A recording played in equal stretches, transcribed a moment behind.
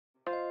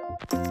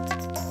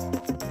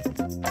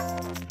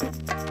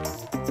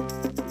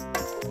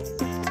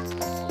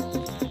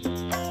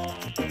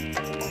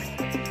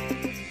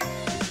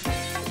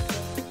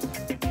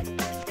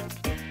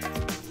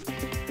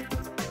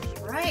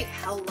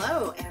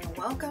Hello and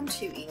welcome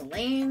to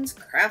Elaine's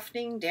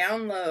Crafting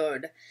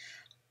Download.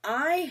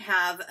 I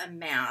have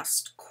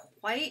amassed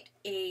quite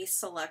a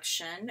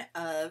selection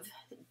of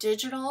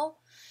digital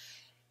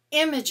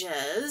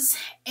images,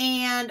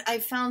 and I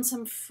found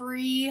some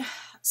free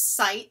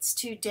sites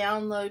to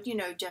download,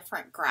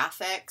 different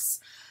graphics.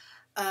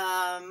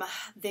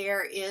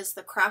 There is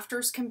the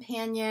Crafter's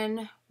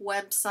Companion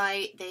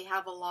website. They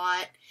have a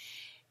lot,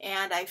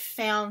 and I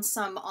found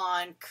some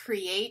on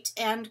Create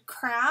and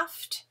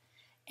Craft.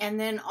 And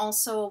then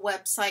also a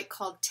website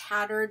called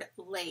Tattered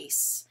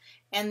Lace,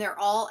 and they're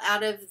all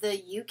out of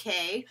the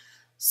UK.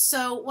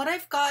 So what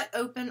I've got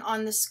open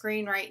on the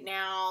screen right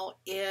now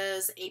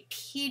is a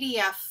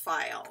PDF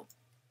file.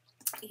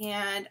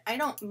 And I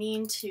don't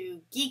mean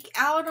to geek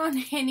out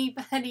on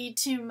anybody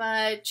too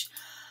much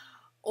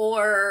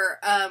or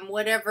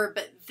whatever,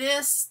 but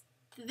this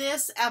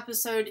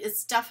episode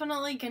is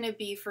definitely going to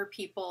be for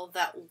people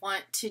that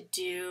want to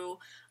do,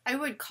 I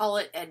would call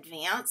it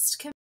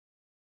advanced.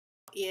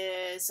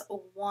 Is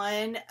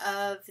one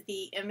of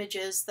the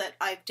images that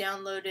I've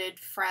downloaded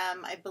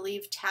from, I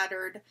believe,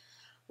 Tattered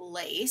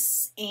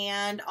Lace,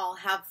 and I'll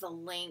have the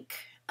link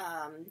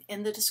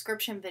in the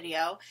description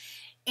video.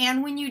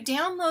 And when you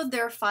download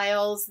their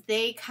files,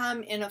 they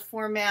come in a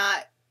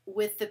format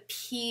with the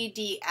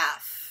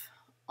PDF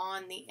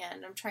on the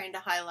end. I'm trying to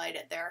highlight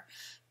it there.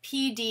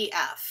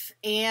 PDF.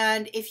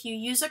 And if you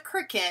use a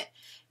Cricut,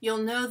 you'll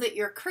know that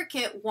your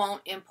Cricut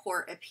won't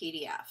import a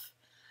PDF.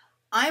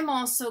 I'm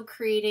also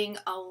creating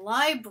a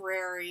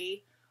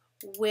library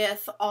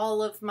with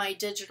all of my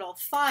digital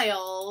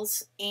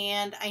files,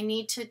 and I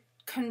need to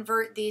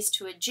convert these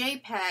to a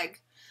JPEG.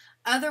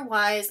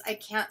 Otherwise, I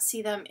can't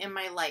see them in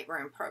my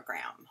Lightroom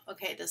program.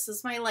 Okay, this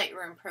is my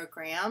Lightroom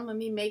program. Let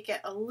me make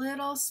it a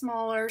little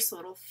smaller so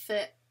it'll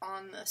fit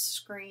on the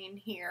screen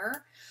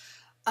here.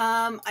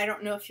 I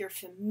don't know if you're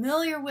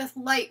familiar with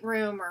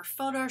Lightroom or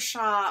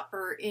Photoshop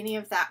or any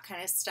of that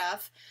kind of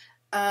stuff.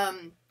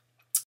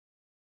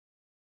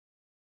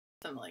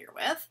 Familiar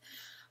with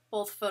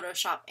both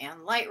Photoshop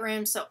and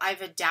Lightroom, so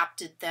I've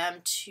adapted them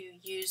to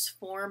use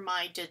for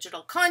my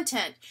digital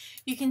content.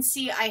 You can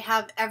see I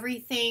have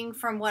everything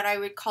from what I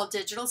would call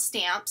digital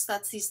stamps,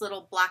 that's these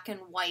little black and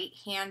white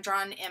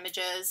hand-drawn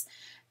images,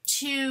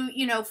 to,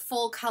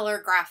 full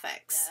color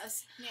graphics.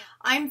 Yes. Yeah.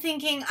 I'm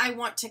thinking I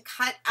want to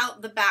cut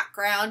out the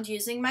background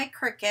using my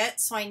Cricut,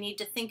 so I need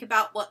to think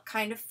about what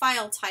kind of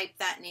file type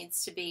that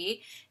needs to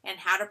be and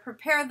how to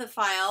prepare the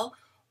file.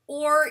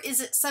 Or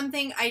is it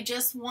something I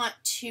just want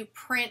to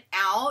print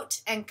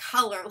out and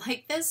color,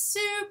 like this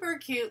super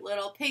cute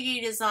little piggy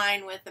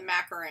design with the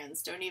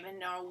macaroons? Don't even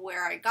know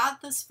where I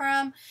got this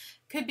from.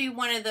 Could be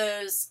one of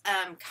those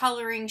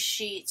coloring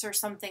sheets or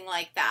something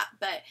like that.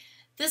 But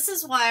this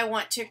is why I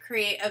want to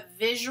create a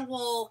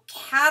visual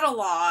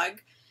catalog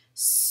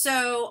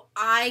so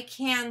I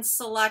can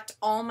select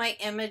all my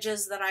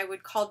images that I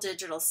would call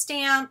digital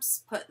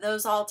stamps, put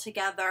those all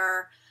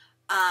together.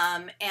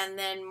 And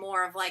then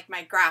more of like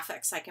my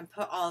graphics. I can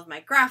put all of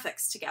my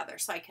graphics together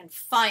so I can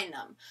find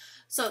them.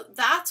 So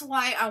that's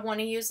why I want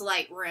to use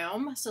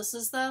Lightroom. So this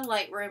is the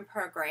Lightroom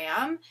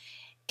program.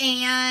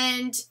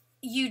 And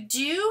you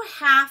do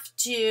have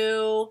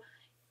to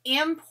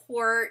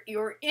import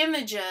your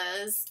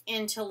images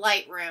into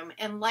Lightroom.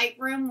 And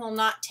Lightroom will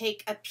not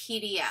take a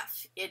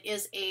PDF. It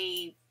is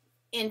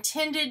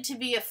intended to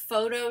be a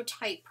photo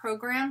type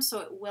program, so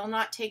it will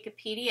not take a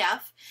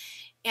PDF.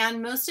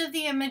 And most of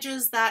the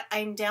images that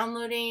I'm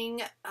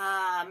downloading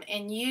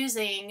and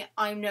using,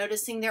 I'm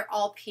noticing they're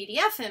all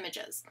PDF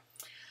images.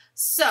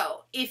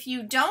 So if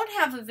you don't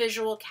have a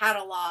visual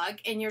catalog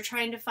and you're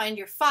trying to find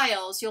your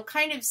files, you'll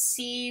kind of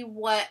see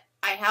what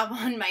I have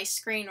on my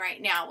screen right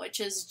now,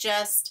 which is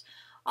just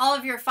all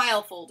of your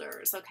file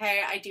folders,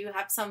 okay? I do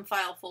have some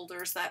file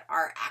folders that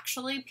are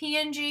actually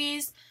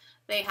PNGs.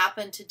 They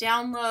happen to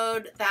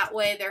download. That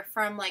way they're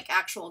from like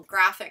actual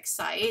graphic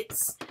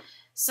sites.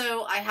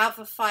 So I have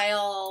a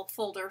file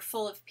folder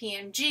full of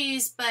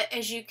PNGs, but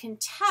as you can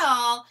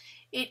tell,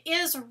 it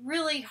is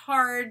really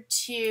hard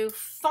to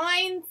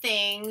find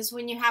things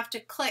when you have to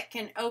click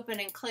and open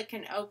and click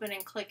and open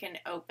and click and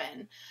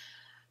open.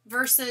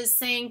 Versus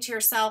saying to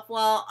yourself,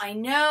 well, I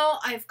know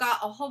I've got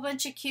a whole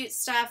bunch of cute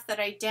stuff that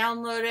I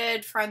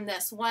downloaded from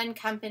this one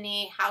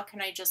company. How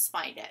can I just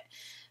find it?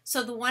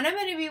 So the one I'm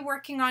going to be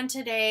working on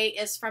today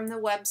is from the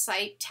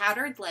website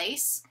Tattered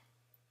Lace.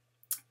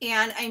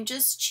 And I'm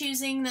just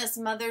choosing this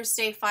Mother's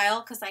Day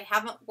file because I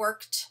haven't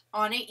worked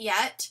on it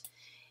yet.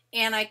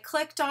 And I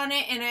clicked on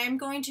it, and I'm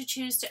going to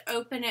choose to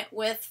open it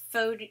with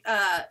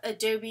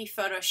Adobe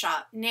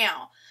Photoshop.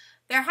 Now,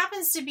 there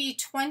happens to be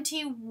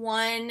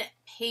 21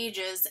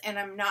 pages, and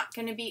I'm not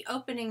going to be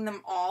opening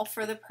them all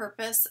for the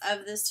purpose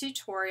of this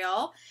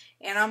tutorial.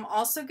 And I'm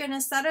also going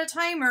to set a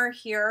timer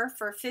here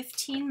for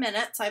 15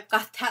 minutes. I've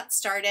got that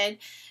started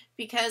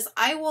because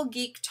I will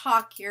geek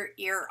talk your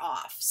ear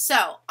off.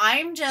 So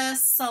I'm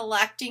just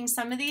selecting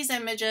some of these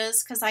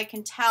images because I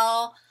can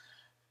tell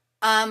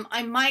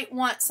I might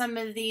want some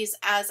of these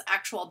as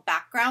actual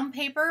background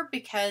paper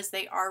because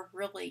they are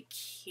really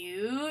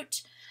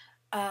cute.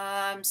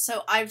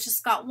 So I've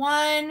just got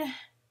 1,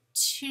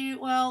 2,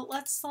 well,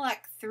 let's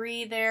select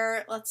 3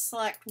 there. Let's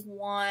select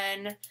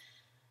 1,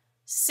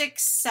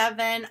 6,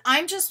 7.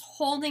 I'm just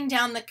holding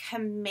down the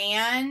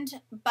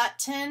command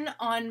button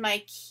on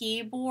my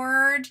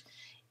keyboard,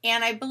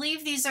 and I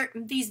believe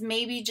these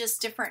may be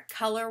just different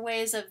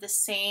colorways of the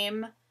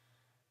same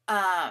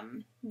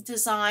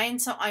design.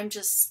 So I'm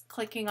just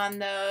clicking on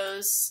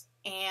those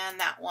and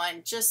that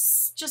one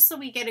just so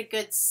we get a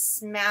good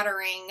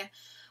smattering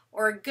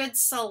or a good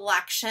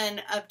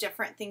selection of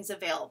different things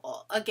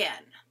available.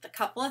 Again, the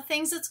couple of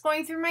things that's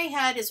going through my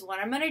head is what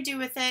I'm going to do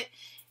with it.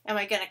 Am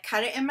I going to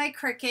cut it in my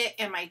Cricut?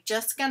 Am I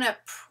just going to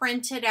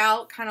print it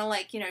out, kind of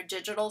like, you know,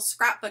 digital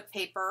scrapbook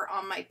paper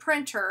on my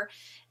printer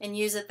and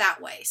use it that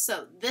way?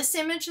 So this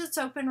image that's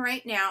open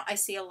right now, I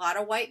see a lot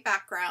of white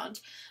background.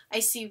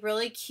 I see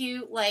really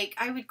cute, like,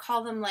 I would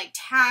call them like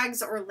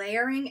tags or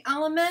layering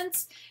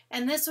elements.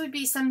 And this would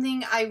be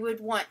something I would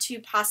want to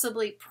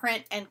possibly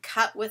print and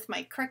cut with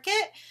my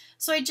Cricut.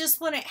 So I just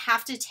wouldn't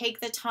have to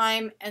take the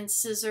time and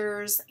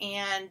scissors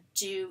and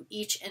do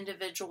each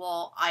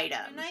individual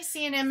item. When I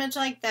see an image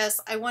like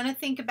this, I want to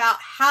think about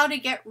how to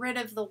get rid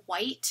of the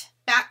white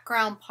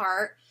background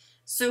part.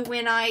 So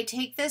when I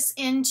take this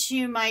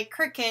into my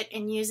Cricut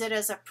and use it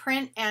as a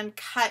print and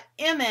cut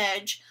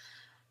image,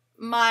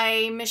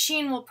 my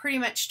machine will pretty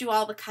much do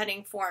all the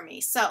cutting for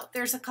me. So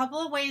there's a couple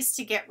of ways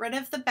to get rid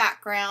of the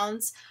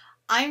backgrounds.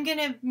 I'm going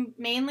to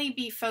mainly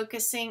be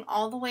focusing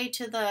all the way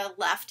to the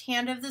left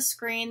hand of the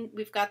screen.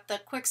 We've got the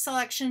quick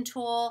selection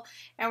tool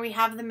and we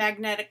have the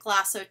magnetic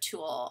lasso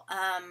tool.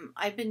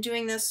 I've been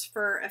doing this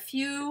for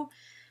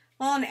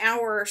an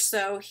hour or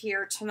so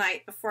here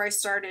tonight before I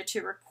started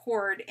to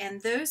record,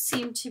 and those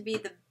seem to be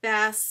the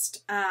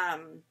best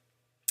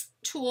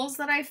tools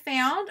that I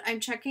found. I'm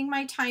checking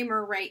my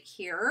timer right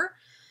here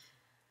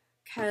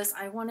because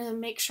I want to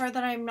make sure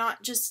that I'm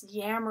not just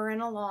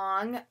yammering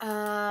along.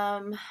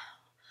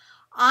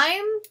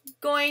 I'm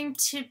going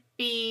to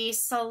be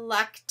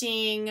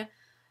selecting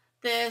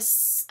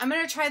this. I'm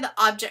going to try the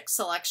object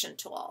selection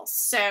tool.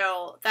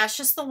 So that's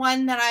just the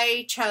one that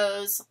I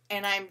chose,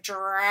 and I'm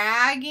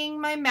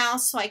dragging my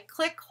mouse. So I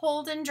click,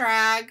 hold, and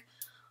drag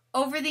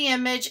over the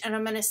image, and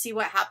I'm going to see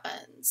what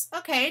happens.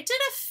 Okay, it did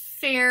a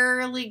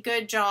fairly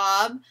good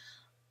job.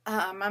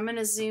 I'm going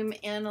to zoom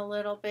in a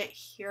little bit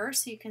here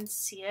so you can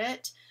see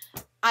it.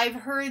 I've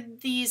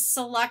heard these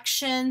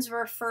selections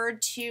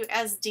referred to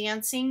as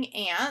dancing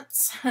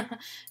ants.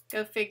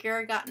 Go figure,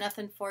 I got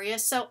nothing for you.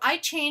 So I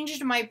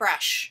changed my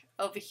brush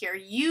over here.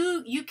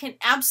 You can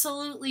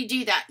absolutely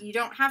do that. You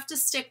don't have to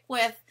stick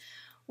with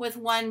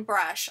one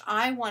brush.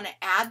 I want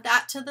to add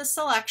that to the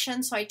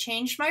selection. So I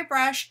changed my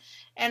brush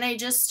and I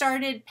just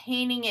started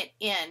painting it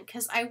in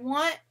because I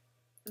want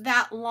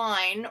that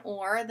line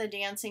or the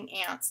dancing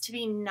ants to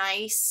be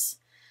nice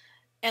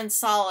and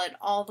solid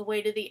all the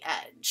way to the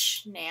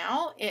edge.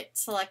 Now it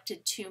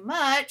selected too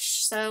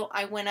much, so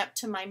I went up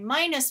to my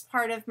minus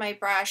part of my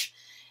brush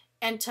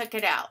and took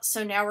it out.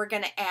 So now we're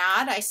going to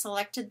add. I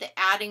selected the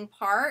adding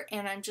part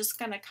and I'm just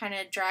going to kind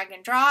of drag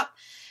and drop.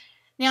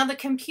 Now the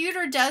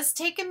computer does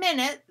take a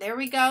minute. There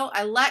we go.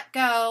 I let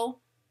go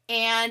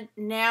and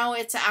now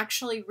it's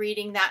actually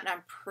reading that and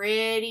I'm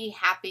pretty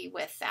happy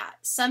with that.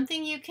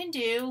 Something you can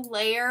do,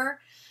 layer,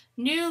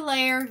 new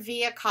layer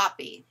via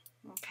copy.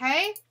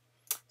 Okay?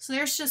 So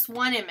there's just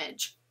one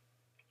image.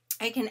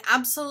 I can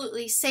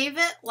absolutely save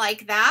it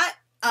like that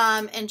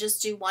and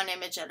just do one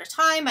image at a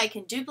time. I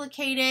can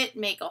duplicate it,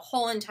 make a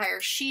whole entire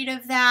sheet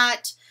of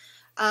that.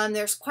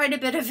 There's quite a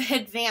bit of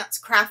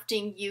advanced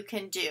crafting you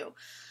can do.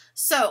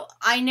 So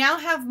I now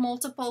have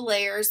multiple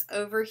layers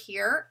over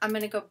here. I'm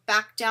going to go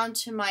back down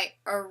to my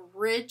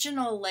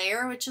original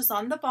layer, which is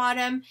on the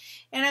bottom,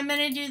 and I'm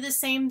going to do the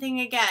same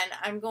thing again.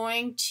 I'm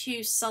going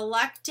to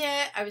select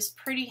it. I was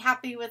pretty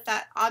happy with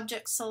that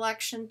object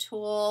selection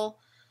tool.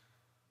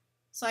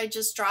 So I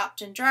just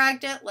dropped and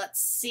dragged it. Let's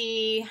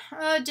see.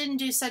 Didn't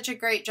do such a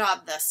great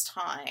job this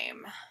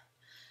time.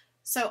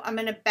 So I'm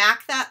going to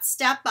back that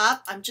step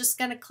up. I'm just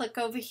going to click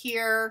over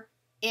here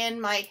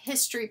in my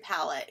history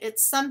palette.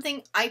 It's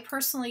something I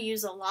personally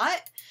use a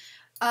lot.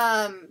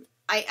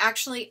 I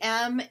actually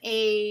am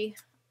a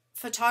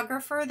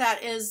photographer.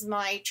 That is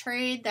my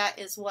trade. That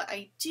is what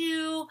I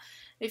do.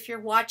 If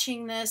you're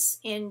watching this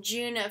in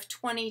June of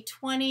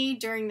 2020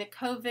 during the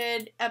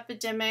COVID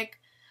epidemic,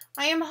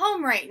 I am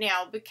home right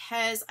now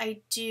because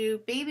I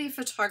do baby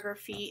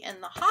photography in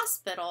the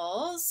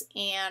hospitals,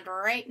 and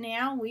right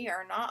now we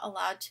are not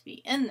allowed to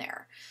be in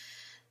there.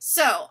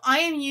 So I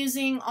am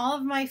using all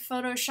of my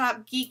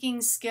Photoshop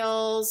geeking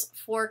skills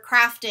for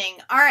crafting.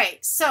 All right,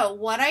 so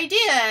what I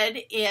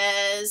did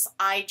is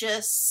I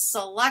just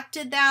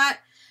selected that.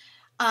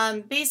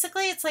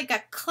 Basically, it's like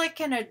a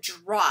click and a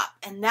drop,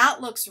 and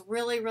that looks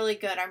really, really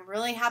good. I'm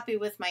really happy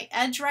with my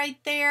edge right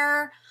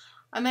there.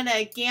 I'm going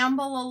to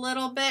gamble a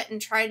little bit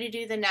and try to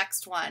do the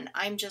next one.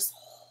 I'm just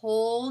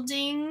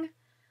holding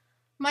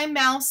my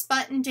mouse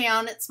button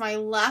down. It's my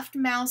left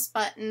mouse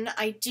button.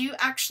 I do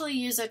actually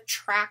use a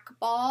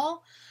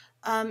trackball.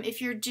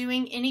 If you're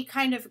doing any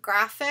kind of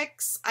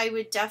graphics, I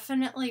would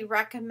definitely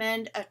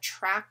recommend a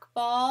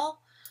trackball.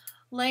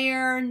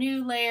 Layer,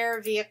 new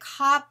layer via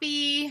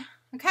copy.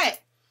 Okay,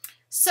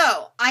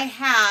 so I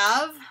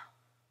have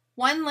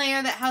one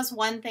layer that has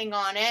one thing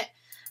on it,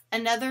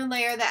 another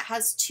layer that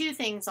has two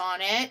things on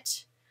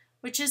it,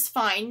 which is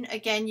fine.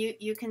 Again,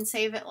 you can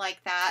save it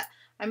like that.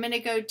 I'm going to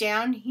go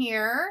down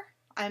here.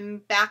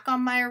 I'm back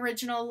on my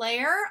original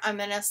layer. I'm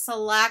going to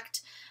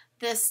select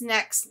this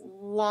next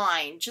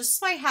line just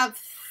so I have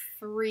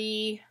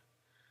three.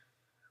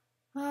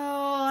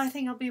 Oh, I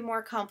think it'll be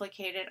more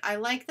complicated. I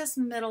like this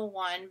middle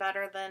one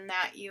better than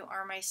that You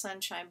Are My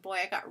Sunshine. Boy,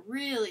 I got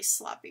really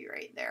sloppy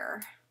right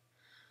there.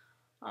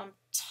 I'm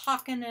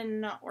talking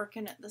and not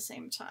working at the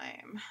same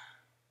time.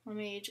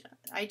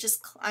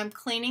 I'm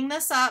cleaning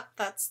this up.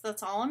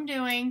 That's all I'm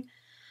doing.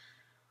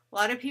 A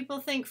lot of people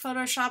think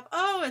Photoshop,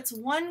 oh, it's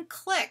one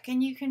click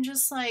and you can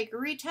just like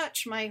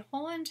retouch my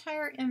whole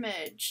entire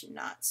image.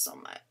 Not so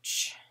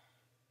much.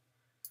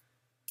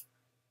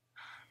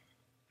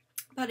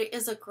 But it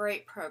is a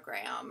great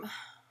program.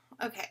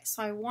 Okay,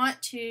 so I want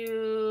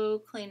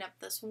to clean up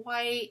this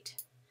white.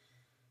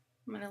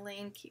 I'm going to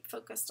Lane, keep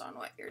focused on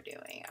what you're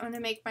doing. I'm going to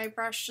make my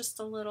brush just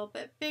a little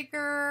bit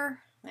bigger.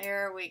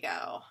 There we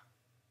go.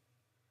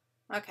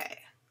 Okay,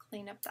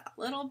 clean up that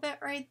little bit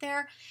right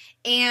there.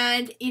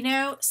 And you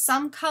know,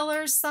 some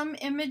colors, some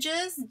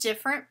images,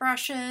 different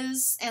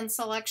brushes and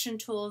selection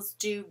tools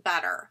do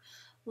better.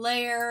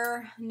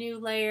 Layer, new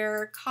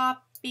layer,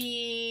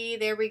 copy.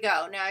 There we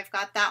go. Now I've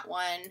got that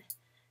one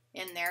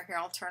in there. Here,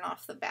 I'll turn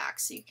off the back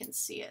so you can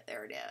see it.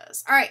 There it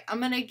is. All right, I'm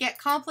going to get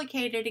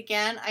complicated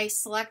again. I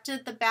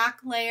selected the back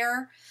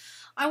layer.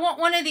 I want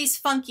one of these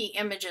funky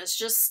images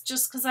just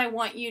because I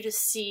want you to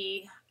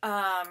see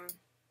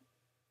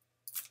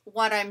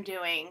what I'm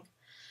doing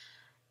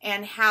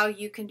and how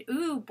you can.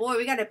 Ooh, boy,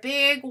 we got a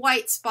big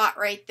white spot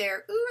right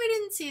there. Ooh, I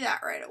didn't see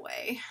that right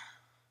away.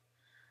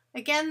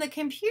 Again, the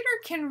computer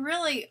can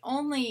really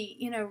only,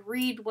 you know,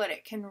 read what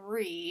it can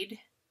read.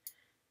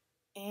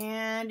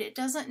 And it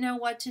doesn't know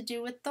what to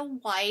do with the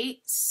white,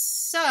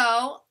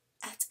 so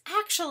that's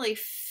actually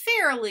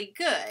fairly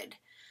good.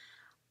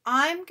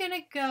 I'm going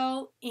to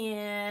go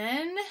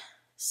in,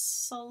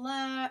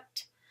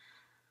 select,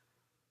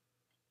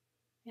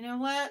 you know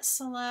what,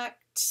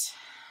 select,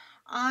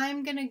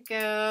 I'm going to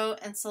go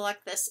and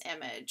select this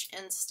image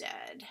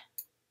instead.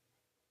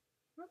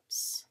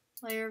 Oops,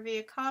 layer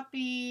via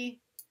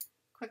copy,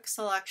 quick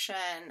selection.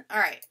 All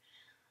right.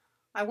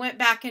 I went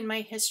back in my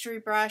history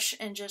brush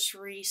and just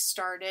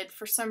restarted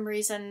for some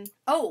reason.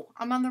 Oh,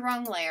 I'm on the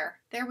wrong layer.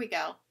 There we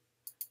go.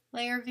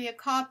 Layer via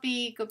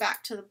copy, go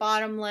back to the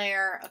bottom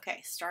layer.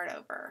 Okay, start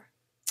over.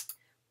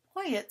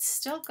 Boy, it's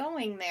still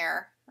going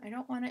there. I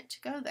don't want it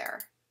to go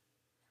there.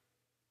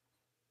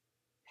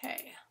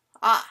 Okay.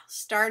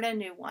 Start a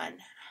new one.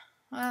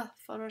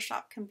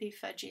 Photoshop can be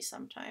fudgy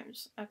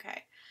sometimes.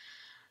 Okay.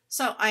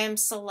 So I am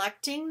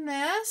selecting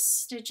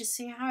this. Did you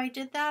see how I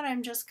did that?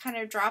 I'm just kind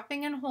of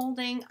dropping and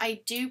holding.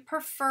 I do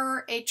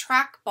prefer a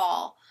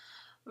trackball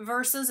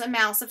versus a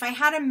mouse. If I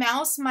had a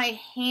mouse, my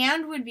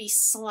hand would be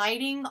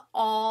sliding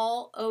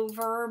all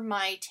over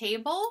my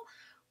table.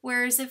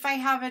 Whereas if I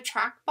have a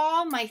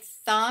trackball, my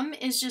thumb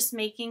is just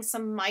making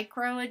some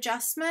micro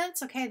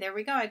adjustments. Okay, there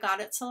we go. I got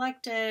it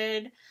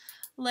selected.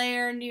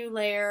 Layer, new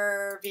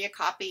layer, via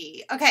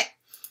copy. Okay.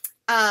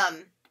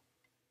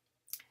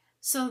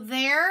 So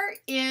there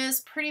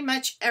is pretty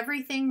much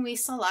everything we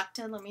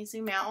selected. Let me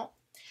zoom out.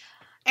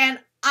 And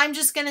I'm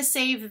just going to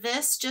save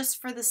this just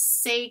for the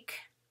sake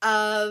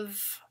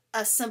of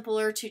a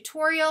simpler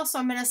tutorial. So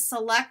I'm going to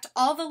select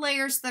all the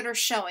layers that are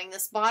showing.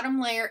 This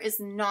bottom layer is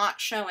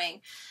not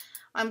showing.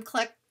 I'm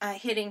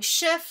hitting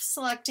Shift,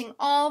 selecting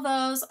all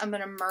those. I'm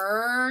going to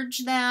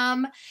merge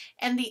them.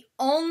 And the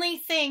only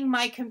thing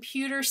my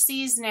computer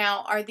sees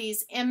now are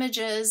these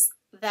images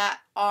that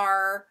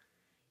are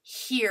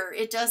here.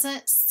 It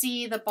doesn't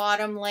see the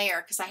bottom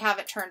layer because I have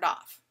it turned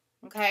off.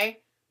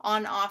 Okay,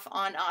 on, off,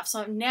 on, off.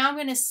 So now I'm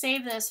going to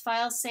save this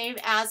file, save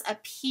as a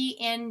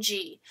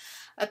PNG.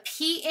 A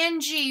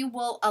PNG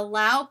will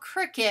allow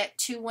Cricut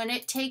to, when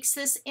it takes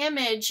this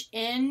image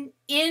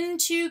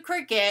into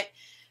Cricut,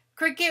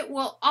 Cricut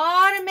will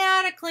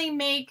automatically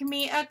make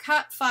me a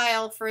cut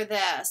file for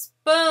this.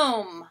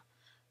 Boom.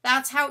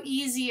 That's how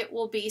easy it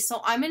will be.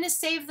 So I'm going to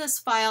save this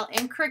file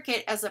in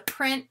Cricut as a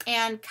print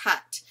and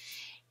cut.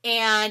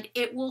 And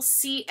it will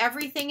see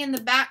everything in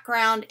the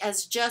background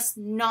as just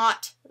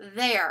not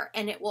there.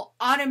 And it will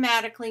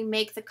automatically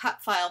make the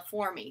cut file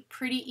for me.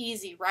 Pretty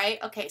easy, right?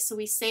 Okay, so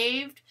we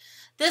saved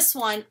this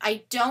one.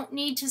 I don't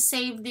need to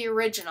save the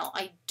original.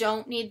 I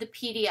don't need the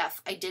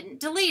PDF. I didn't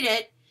delete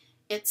it.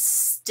 It's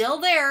still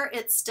there.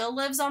 It still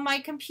lives on my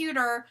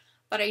computer,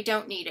 but I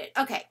don't need it.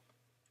 Okay,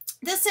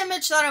 This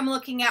image that I'm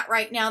looking at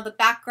right now, the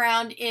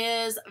background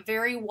is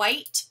very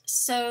white,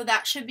 so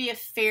that should be a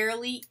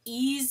fairly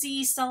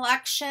easy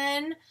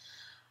selection.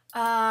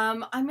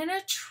 I'm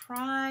gonna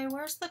try,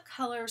 where's the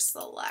color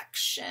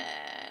selection?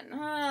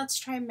 Let's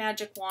try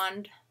Magic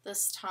Wand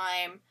this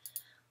time.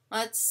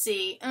 Let's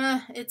see,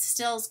 it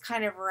still's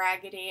kind of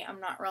raggedy.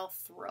 I'm not real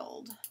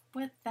thrilled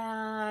with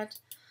that.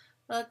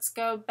 Let's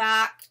go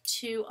back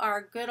to our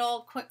good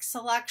old quick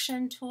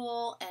selection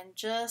tool and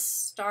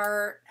just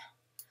start.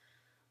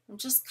 I'm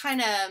just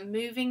kind of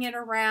moving it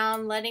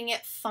around, letting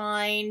it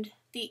find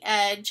the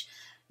edge.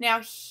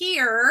 Now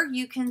here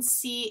you can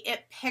see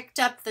it picked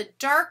up the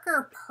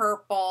darker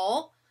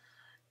purple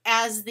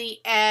as the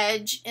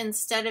edge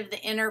instead of the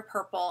inner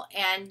purple,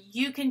 and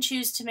you can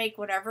choose to make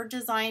whatever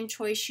design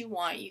choice you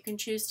want. You can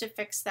choose to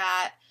fix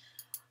that.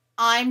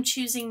 I'm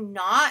choosing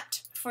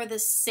not for the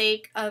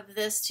sake of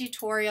this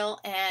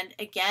tutorial, and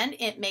again,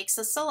 it makes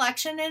a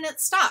selection and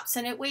it stops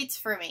and it waits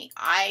for me.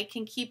 I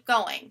can keep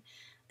going.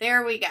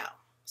 There we go.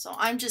 So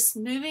I'm just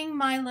moving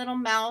my little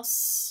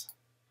mouse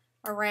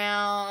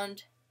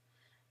around,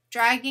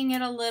 dragging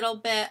it a little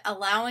bit,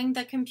 allowing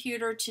the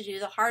computer to do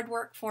the hard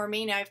work for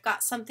me. Now I've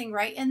got something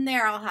right in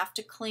there I'll have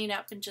to clean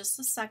up in just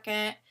a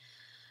second.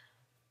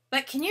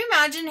 But can you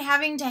imagine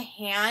having to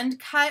hand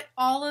cut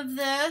all of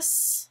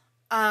this?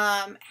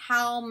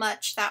 How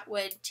much that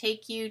would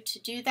take you to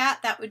do that?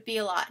 That would be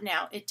a lot.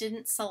 Now, it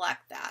didn't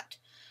select that.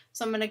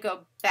 So I'm going to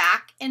go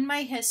back in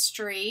my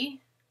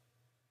history.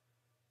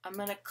 I'm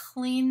going to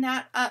clean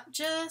that up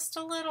just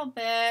a little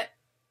bit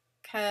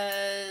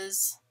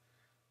because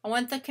I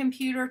want the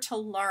computer to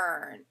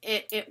learn.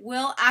 It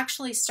will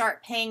actually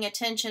start paying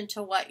attention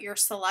to what you're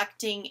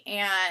selecting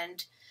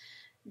and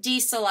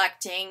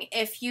deselecting.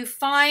 If you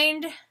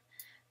find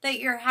that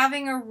you're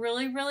having a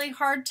really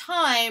hard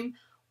time,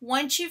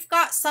 once you've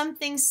got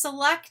something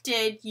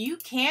selected, you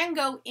can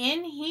go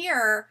in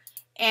here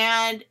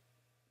and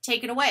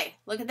take it away.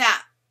 Look at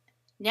that.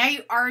 Now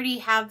you already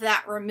have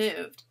that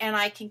removed, and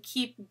I can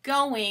keep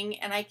going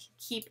and I can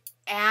keep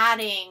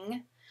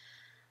adding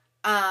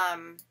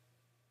to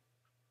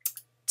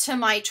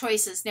my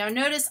choices. Now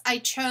notice I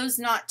chose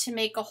not to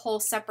make a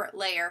whole separate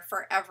layer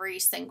for every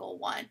single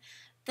one.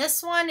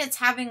 This one, it's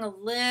having a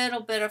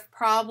little bit of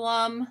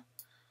problem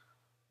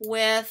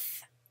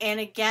with,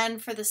 and again,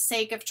 for the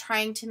sake of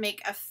trying to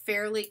make a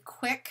fairly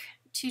quick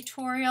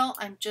tutorial,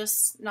 I'm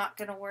just not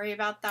going to worry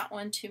about that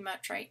one too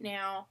much right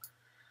now.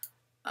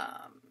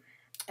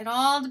 It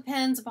all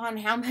depends upon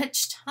how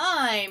much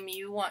time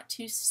you want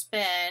to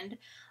spend.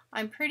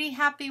 I'm pretty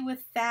happy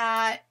with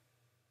that.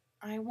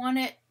 I want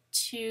it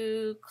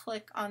to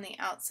click on the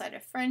outside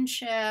of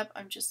friendship.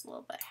 I'm just a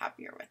little bit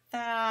happier with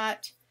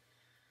that.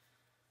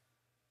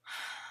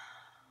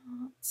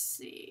 Let's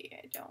see,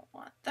 I don't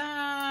want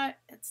that.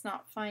 It's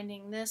not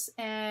finding this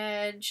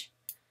edge,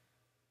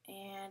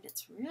 and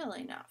it's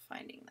really not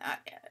finding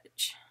that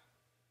edge.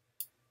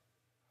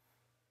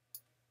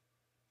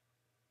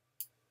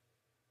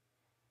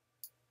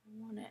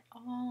 I want it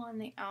all on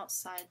the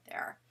outside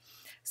there.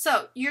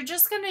 So you're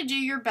just going to do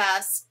your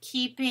best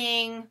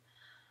keeping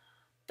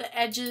the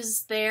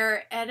edges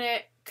there.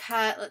 Edit,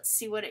 cut. Let's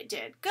see what it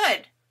did.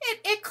 Good.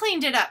 It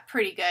cleaned it up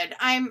pretty good.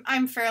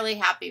 I'm fairly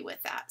happy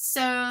with that.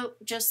 So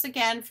just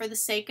again, for the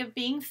sake of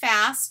being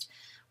fast,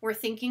 we're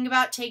thinking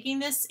about taking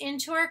this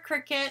into our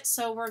Cricut.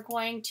 So we're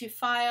going to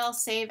File,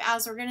 Save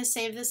As. We're going to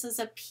save this as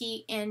a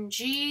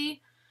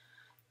PNG.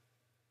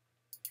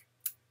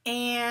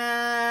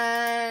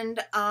 And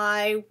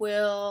I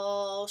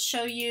will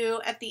show you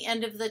at the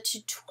end of the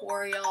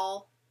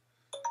tutorial.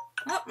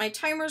 Oh, my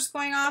timer's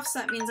going off, so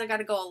that means I got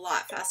to go a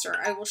lot faster.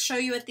 I will show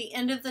you at the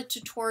end of the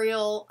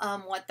tutorial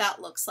what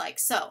that looks like.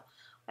 So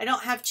I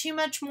don't have too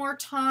much more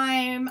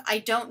time. I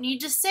don't need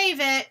to save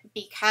it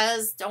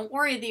because don't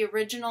worry, the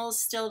original is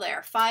still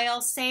there.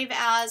 File, Save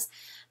As.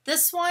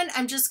 This one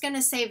I'm just going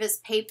to save as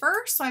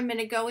paper. So I'm going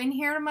to go in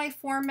here to my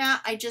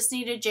format. I just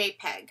need a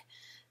JPEG.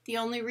 The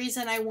only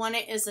reason I want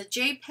it as a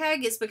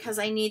JPEG is because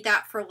I need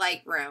that for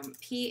Lightroom.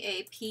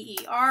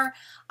 P-A-P-E-R.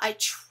 I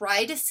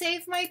try to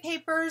save my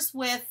papers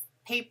with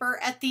paper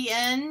at the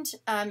end.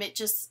 It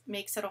just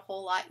makes it a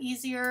whole lot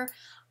easier.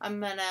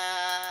 I'm gonna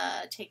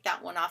take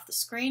that one off the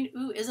screen.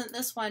 Ooh, isn't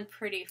this one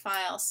pretty?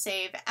 File,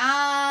 Save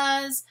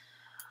As.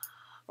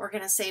 We're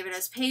gonna save it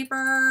as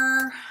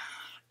paper.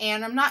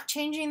 And I'm not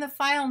changing the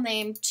file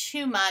name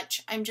too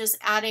much. I'm just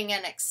adding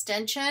an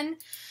extension.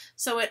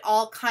 So it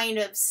all kind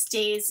of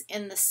stays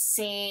in the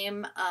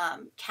same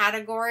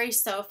category.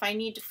 So if I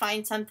need to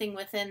find something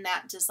within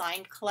that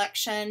design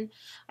collection,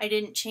 I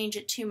didn't change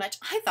it too much.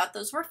 I thought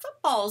those were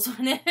footballs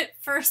when it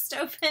first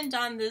opened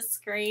on this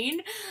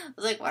screen. I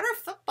was like, what are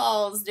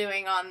footballs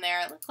doing on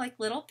there? It looked like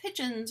little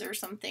pigeons or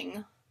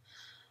something.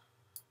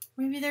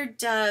 Maybe they're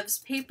doves.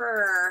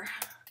 Paper.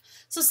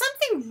 So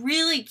something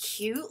really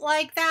cute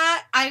like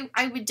that,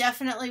 I would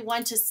definitely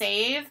want to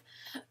save.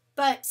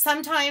 But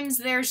sometimes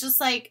there's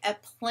just like a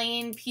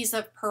plain piece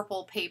of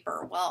purple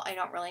paper. Well, I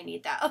don't really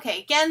need that.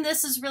 Okay, again,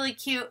 this is really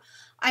cute.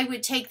 I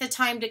would take the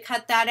time to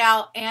cut that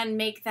out and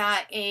make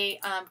that a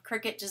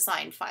Cricut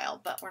design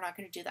file, but we're not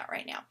going to do that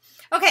right now.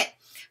 Okay,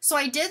 so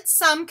I did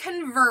some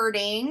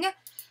converting.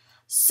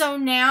 So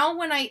now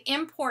when I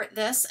import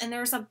this, and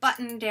there's a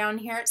button down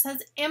here, it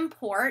says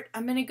import,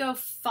 I'm going to go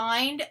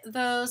find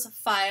those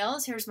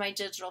files. Here's my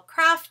digital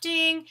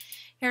crafting.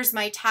 Here's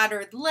my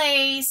tattered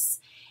lace.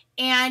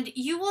 And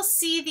you will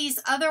see these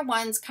other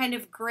ones kind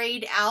of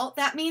grayed out.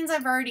 That means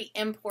I've already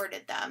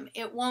imported them.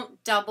 It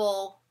won't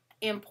double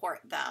import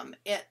them.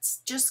 It's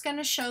just going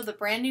to show the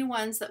brand new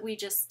ones that we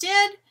just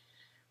did.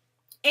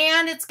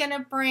 And it's going to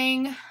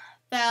bring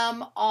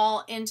them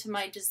all into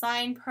my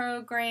design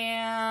program.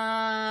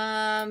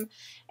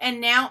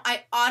 And now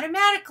I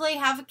automatically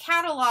have a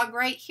catalog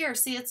right here.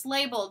 See, it's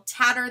labeled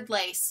tattered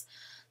lace.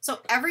 So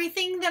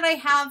everything that I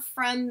have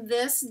from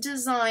this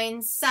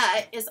design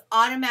set is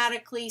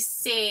automatically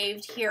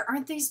saved here.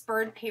 Aren't these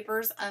bird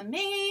papers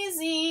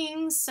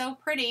amazing? So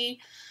pretty.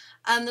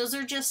 Those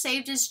are just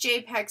saved as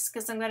JPEGs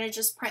because I'm going to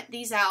just print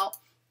these out.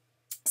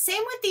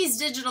 Same with these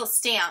digital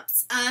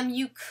stamps.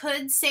 You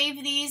could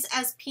save these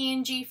as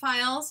PNG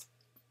files.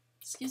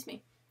 Excuse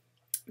me.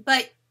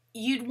 But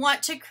you'd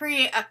want to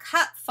create a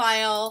cut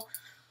file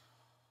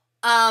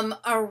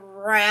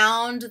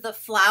around the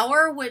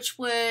flower, which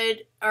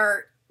would,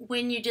 or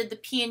when you did the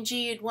PNG,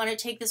 you'd want to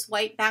take this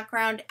white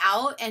background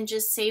out and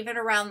just save it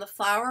around the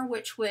flower,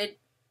 which would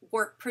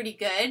work pretty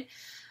good.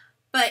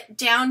 But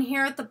down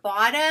here at the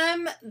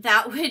bottom,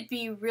 that would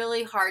be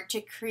really hard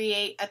to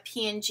create a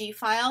PNG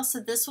file. So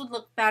this would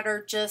look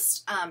better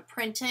just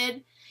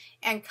printed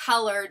and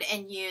colored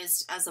and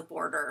used as a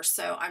border.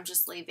 So I'm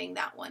just leaving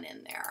that one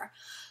in there.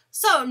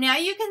 So now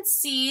you can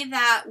see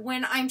that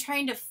when I'm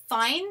trying to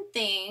find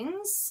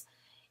things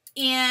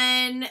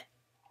in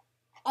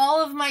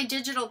all of my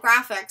digital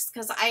graphics,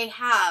 because I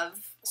have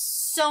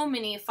so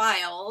many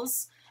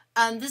files,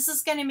 this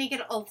is going to make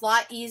it a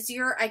lot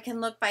easier. I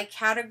can look by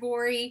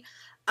category.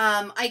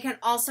 I can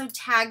also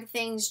tag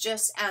things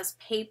just as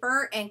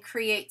paper and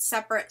create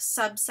separate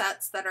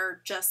subsets that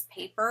are just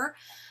paper.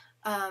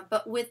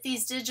 But with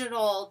these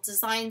digital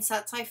design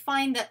sets, I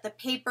find that the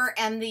paper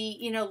and the,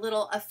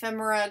 little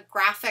ephemera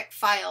graphic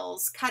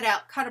files, cut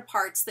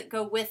aparts that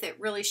go with it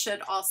really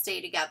should all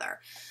stay together.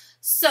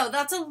 So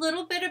that's a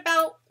little bit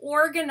about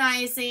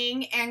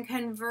organizing and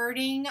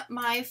converting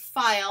my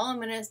file.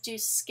 I'm going to do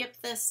skip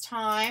this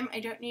time.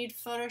 I don't need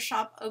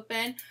Photoshop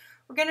open.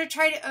 We're going to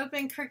try to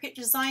open Cricut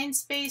Design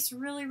Space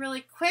really, really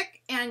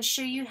quick and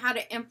show you how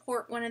to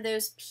import one of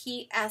those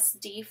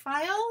PSD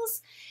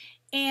files.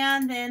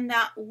 And then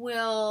that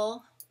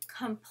will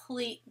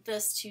complete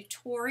this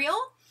tutorial.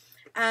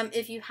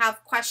 If you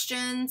have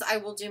questions, I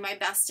will do my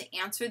best to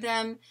answer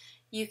them.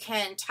 You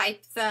can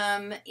type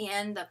them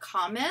in the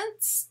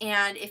comments.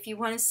 And if you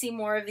want to see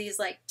more of these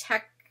like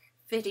tech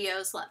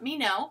videos, let me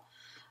know.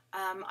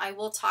 I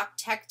will talk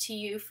tech to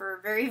you for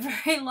a very,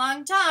 very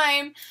long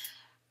time.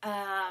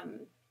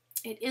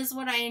 It is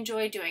what I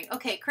enjoy doing.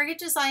 Okay, Cricut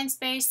Design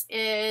Space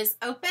is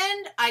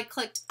opened. I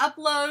clicked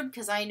upload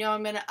because I know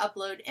I'm going to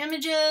upload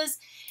images.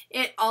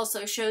 It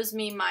also shows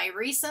me my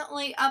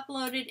recently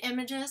uploaded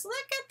images. Look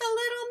at the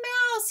little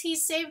mouse.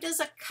 He's saved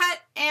as a cut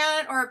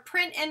or a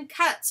print and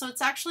cut. So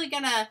it's actually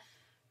going to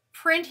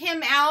print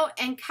him out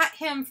and cut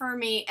him for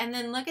me. And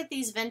then look at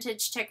these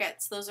vintage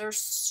tickets. Those are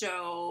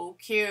so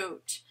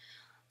cute.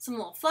 Some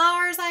little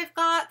flowers I've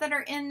got that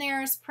are in there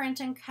as print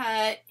and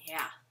cut.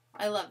 Yeah.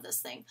 I love this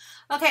thing.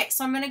 Okay,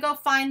 so I'm going to go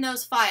find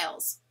those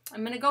files.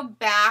 I'm going to go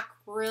back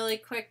really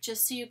quick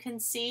just so you can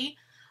see.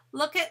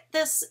 Look at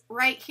this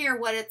right here,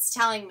 what it's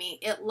telling me.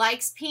 It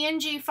likes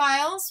PNG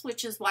files,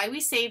 which is why we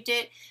saved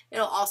it.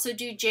 It'll also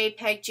do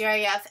JPEG,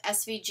 GIF,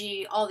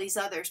 SVG, all these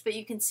others, but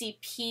you can see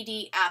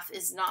PDF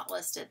is not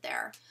listed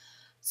there.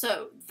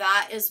 So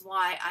that is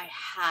why I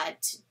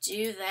had to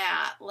do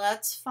that.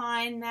 Let's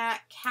find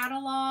that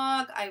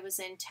catalog. I was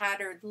in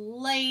Tattered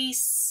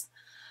Lace.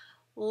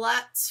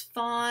 Let's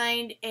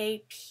find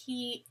a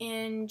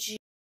PNG.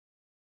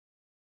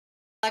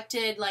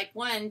 Selected like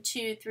 1,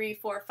 2, 3,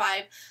 4,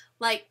 5,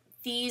 like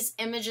these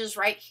images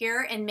right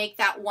here and make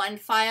that one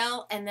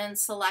file and then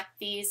select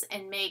these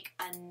and make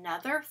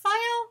another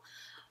file.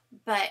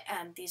 But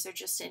these are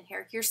just in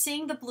here. You're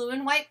seeing the blue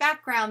and white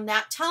background.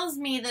 That tells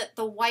me that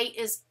the white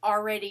is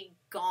already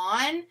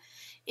gone.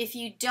 If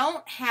you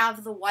don't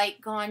have the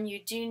white gone, you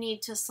do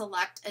need to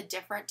select a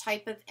different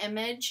type of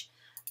image.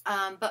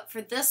 But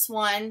for this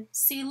one,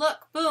 see,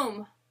 look,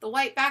 boom, the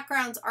white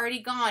background's already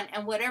gone,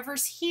 and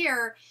whatever's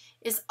here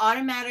is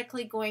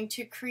automatically going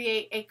to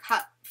create a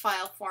cut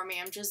file for me.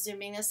 I'm just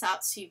zooming this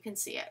out so you can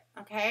see it,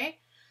 okay?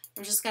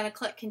 I'm just going to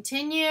click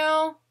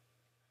continue.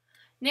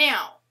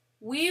 Now,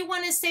 we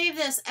want to save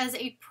this as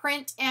a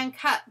print and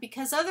cut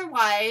because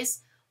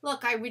otherwise,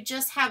 look, I would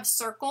just have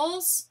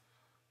circles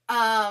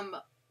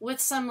with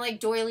some like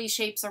doily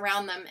shapes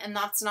around them, and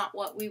that's not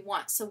what we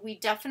want. So we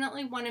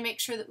definitely want to make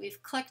sure that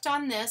we've clicked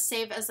on this,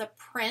 save as a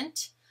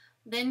print.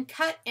 then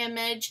cut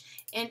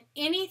image, and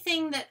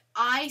anything that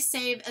I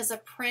save as a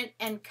print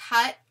and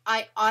cut,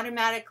 I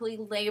automatically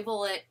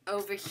label it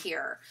over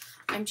here.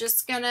 I'm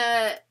just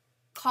gonna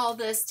call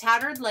this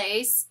tattered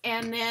lace,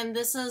 and then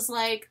this is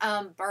like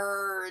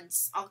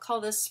birds. I'll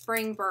call this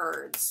spring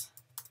birds.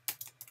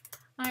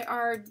 I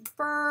are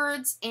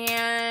birds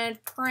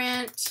and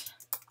print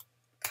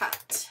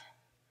cut.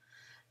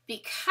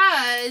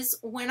 Because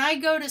when I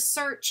go to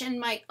search in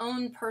my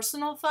own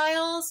personal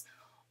files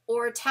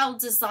or tell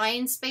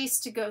Design Space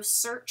to go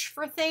search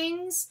for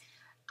things,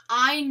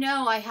 I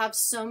know I have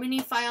so many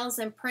files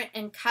in print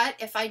and cut.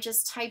 If I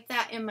just type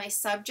that in my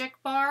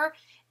subject bar,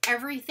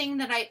 everything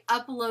that I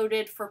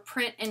uploaded for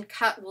print and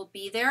cut will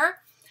be there.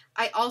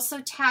 I also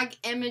tag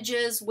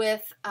images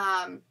with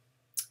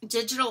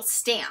digital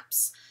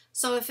stamps.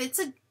 So if it's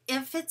an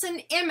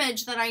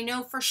image that I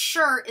know for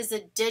sure is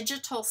a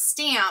digital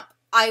stamp,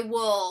 I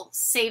will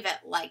save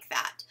it like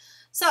that.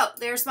 So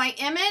there's my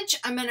image.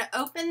 I'm going to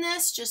open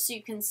this just so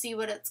you can see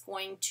what it's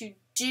going to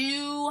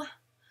do.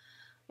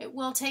 It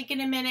will take it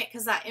a minute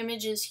because that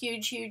image is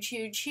huge, huge,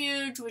 huge,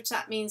 huge, which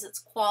that means it's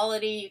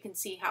quality. You can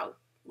see how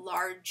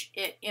large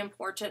it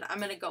imported. I'm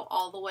going to go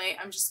all the way.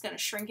 I'm just going to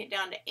shrink it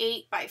down to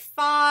 8 by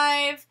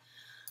 5.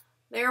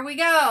 There we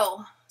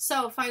go.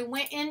 So if I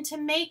went in to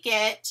make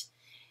it,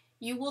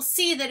 you will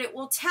see that it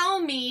will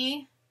tell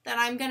me that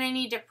I'm going to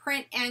need to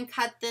print and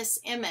cut this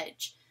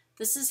image.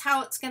 This is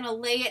how it's going to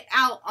lay it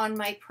out on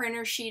my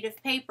printer sheet of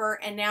paper,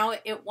 and now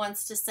it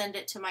wants to send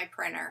it to my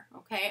printer.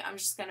 Okay, I'm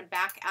just going to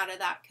back out of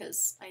that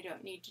because I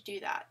don't need to do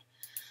that.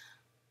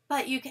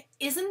 But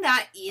isn't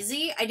that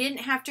easy? I didn't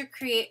have to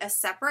create a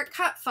separate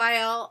cut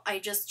file. I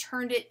just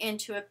turned it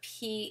into a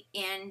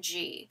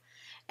PNG.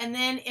 And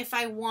then if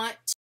I want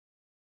to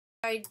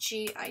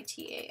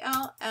GITALSTAMP,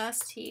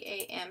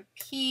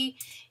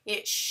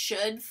 it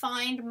should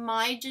find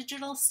my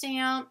digital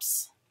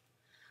stamps.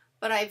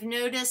 But I've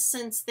noticed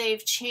since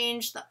they've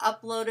changed the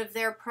upload of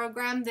their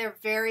program, they're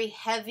very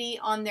heavy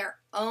on their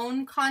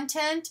own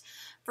content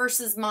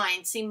versus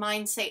mine. See,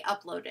 mine say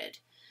uploaded.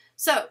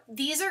 So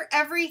these are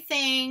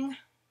everything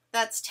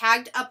that's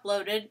tagged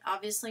uploaded,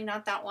 obviously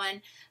not that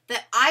one,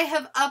 that I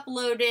have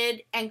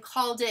uploaded and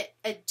called it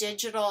a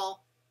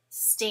digital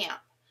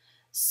stamp.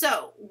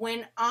 So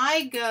when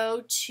I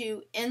go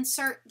to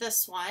insert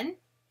this one,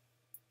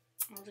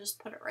 I'll just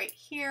put it right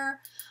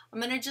here. I'm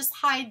going to just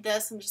hide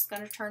this. I'm just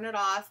going to turn it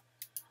off.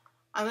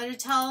 I'm going to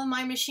tell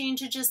my machine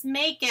to just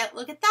make it.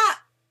 Look at that.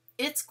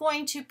 It's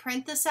going to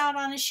print this out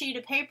on a sheet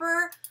of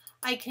paper.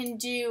 I can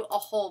do a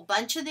whole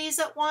bunch of these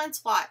at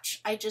once.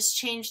 Watch, I just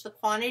changed the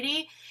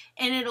quantity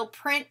and it'll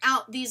print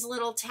out these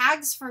little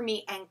tags for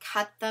me and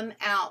cut them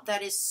out.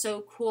 That is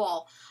so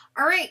cool.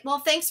 All right, well,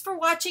 thanks for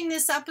watching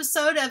this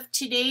episode of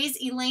today's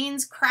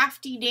Elaine's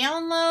Crafty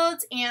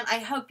Downloads, and I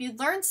hope you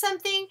learned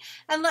something,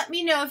 and let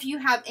me know if you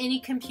have any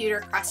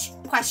computer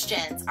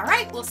questions. All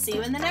right, we'll see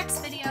you in the next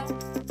video.